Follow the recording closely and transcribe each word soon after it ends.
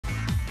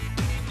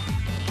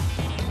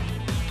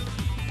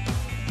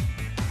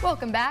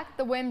Welcome back.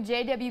 The WIM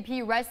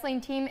JWP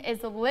wrestling team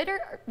is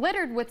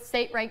littered with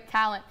state-ranked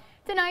talent.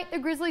 Tonight, the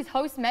Grizzlies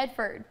host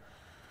Medford.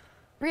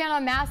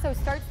 Brianna Masso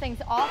starts things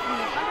off in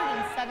the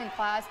 107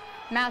 class.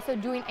 Masso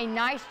doing a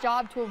nice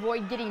job to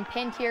avoid getting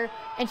pinned here,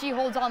 and she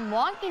holds on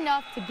long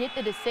enough to get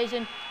the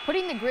decision,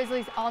 putting the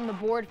Grizzlies on the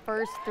board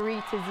first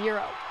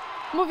 3-0.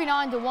 Moving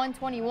on to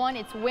 121,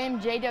 it's WIM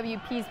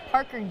JWP's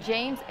Parker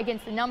James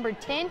against the number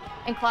 10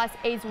 in Class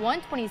A's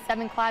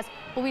 127 class,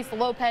 Luis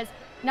Lopez.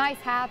 Nice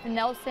half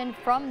Nelson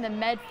from the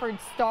Medford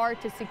Star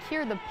to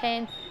secure the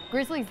pin.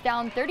 Grizzlies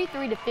down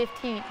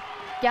 33-15.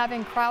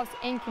 Gavin Kraus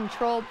in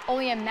control,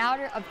 only a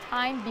matter of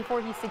time before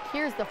he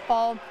secures the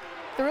fall.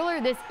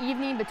 Thriller this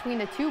evening between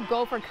the two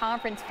Gopher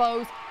Conference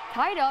foes,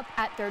 tied up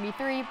at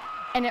 33,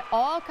 and it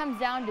all comes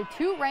down to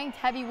two ranked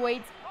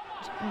heavyweights.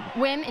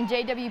 WIM and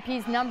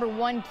JWP's number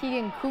 1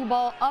 Keegan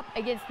Kubal up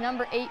against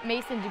number 8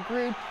 Mason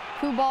DeGrude.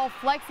 Kubal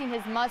flexing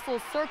his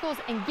muscles, circles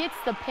and gets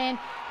the pin.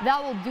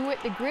 That will do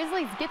it. The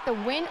Grizzlies get the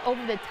win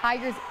over the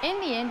Tigers in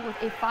the end with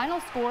a final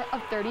score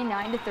of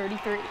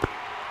 39-33.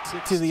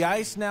 To the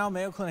ice now,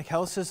 Mayo Clinic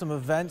Health System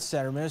Event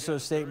Center. Minnesota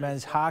State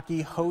men's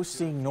hockey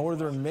hosting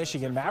Northern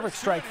Michigan. Mavericks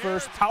strike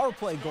first. Power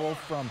play goal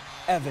from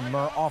Evan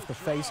Murr off the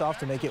faceoff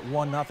to make it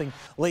 1-0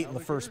 late in the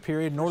first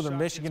period. Northern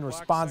Michigan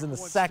responds in the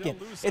second.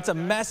 It's a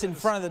mess in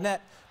front of the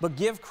net, but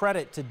give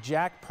credit to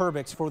Jack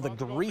Perbix for the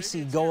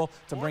greasy goal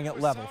to bring it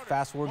level.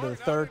 Fast forward to the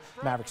third.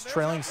 Mavericks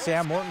trailing.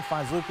 Sam Morton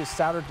finds Lucas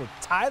Souter to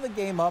tie the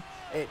game up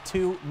at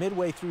 2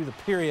 midway through the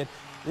period.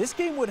 This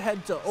game would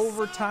head to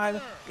overtime.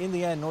 In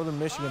the end, Northern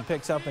Michigan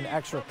picks up an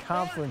extra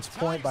conference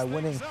point by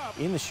winning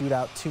in the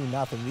shootout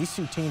 2-0. These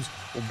two teams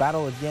will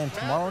battle again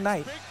tomorrow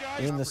night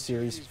in the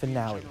series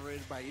finale.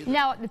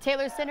 Now at the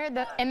Taylor Center,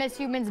 the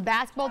MSU men's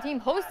basketball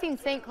team hosting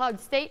St. Cloud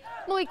State.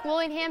 Malik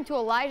Willingham to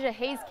Elijah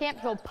Hayes-Camp.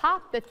 He'll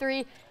pop the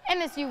three.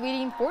 MSU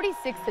leading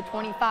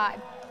 46-25.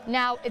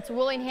 Now it's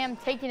Willingham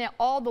taking it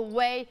all the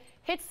way.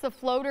 Hits the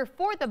floater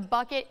for the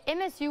bucket.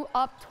 MSU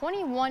up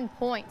 21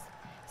 points.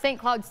 St.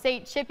 Cloud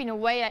State chipping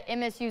away at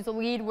MSU's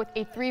lead with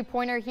a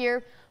three-pointer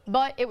here,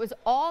 but it was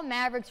all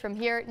Mavericks from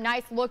here.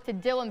 Nice look to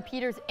Dylan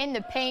Peters in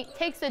the paint,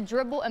 takes a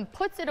dribble and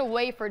puts it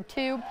away for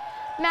 2.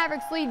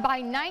 Mavericks lead by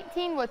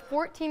 19 with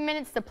 14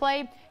 minutes to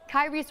play.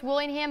 Kyrese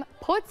Willingham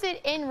puts it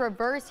in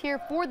reverse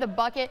here for the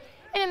bucket,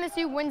 and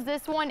MSU wins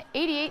this one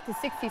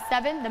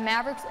 88-67. The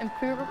Mavericks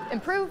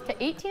improve to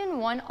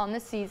 18-1 on the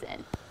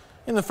season.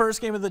 In the first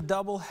game of the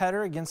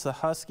doubleheader against the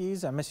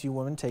Huskies, MSU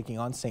women taking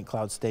on St.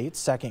 Cloud State.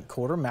 Second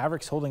quarter,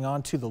 Mavericks holding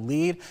on to the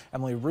lead.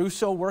 Emily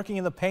Russo working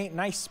in the paint.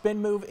 Nice spin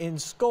move in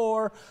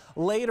score.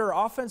 Later,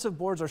 offensive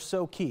boards are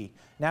so key.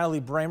 Natalie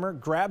Bramer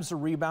grabs the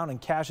rebound and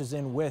cashes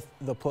in with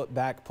the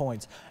putback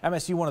points.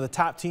 MSU, one of the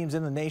top teams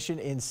in the nation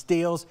in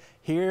steals.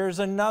 Here's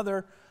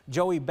another.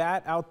 Joey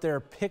Batt out there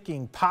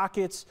picking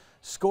pockets,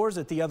 scores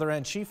at the other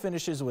end. She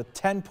finishes with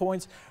 10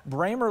 points.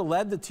 Bramer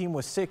led the team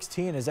with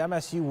 16 as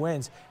MSU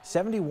wins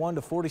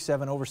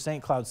 71-47 over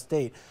St. Cloud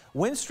State.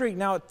 Win streak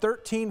now at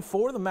 13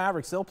 for the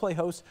Mavericks. They'll play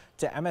host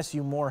to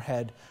MSU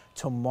Moorhead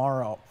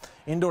tomorrow.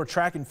 Indoor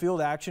track and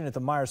field action at the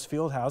Myers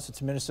Fieldhouse.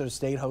 It's Minnesota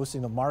State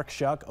hosting the Mark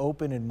Shuck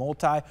Open in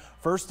Multi.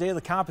 First day of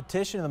the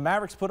competition, and the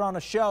Mavericks put on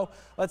a show.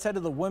 Let's head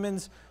to the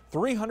women's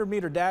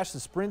 300-meter dash. The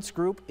sprints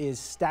group is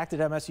stacked at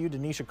MSU.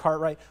 Denisha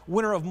Cartwright,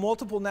 winner of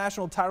multiple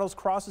national titles,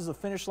 crosses the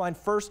finish line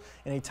first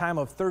in a time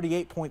of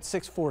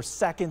 38.64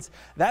 seconds.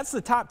 That's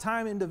the top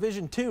time in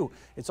Division II.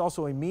 It's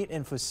also a meet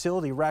and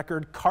facility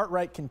record.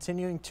 Cartwright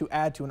continuing to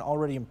add to an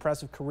already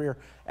impressive career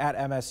at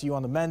MSU.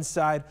 On the men's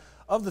side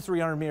of the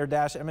 300-meter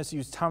dash,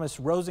 MSU's Thomas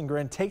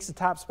Rosengren takes the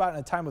top spot in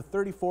a time of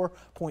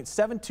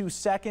 34.72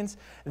 seconds.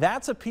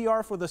 That's a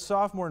PR for the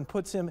sophomore and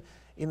puts him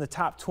in the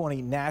top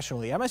 20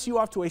 nationally. MSU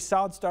off to a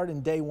solid start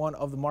in day one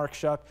of the Mark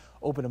Shuck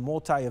Open, and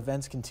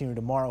multi-events continue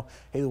tomorrow.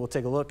 Haley will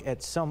take a look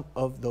at some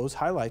of those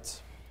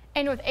highlights.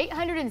 And with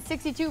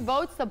 862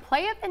 votes, the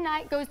play of the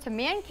night goes to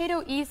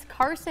Mankato East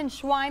Carson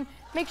Schweim.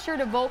 Make sure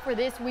to vote for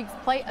this week's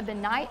play of the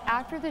night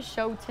after the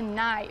show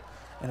tonight.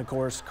 And of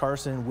course,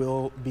 Carson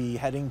will be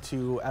heading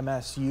to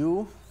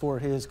MSU for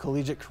his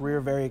collegiate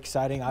career. Very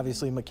exciting.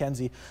 Obviously,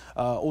 Mackenzie,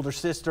 older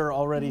sister,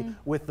 already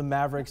with the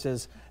Mavericks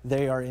as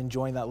they are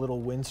enjoying that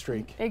little win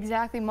streak.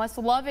 Exactly. Must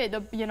love it.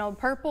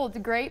 Purple, it's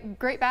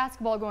great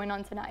basketball going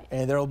on tonight.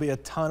 And there will be a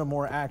ton of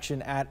more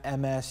action at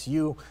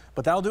MSU.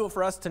 But that'll do it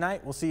for us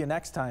tonight. We'll see you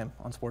next time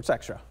on Sports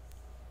Extra.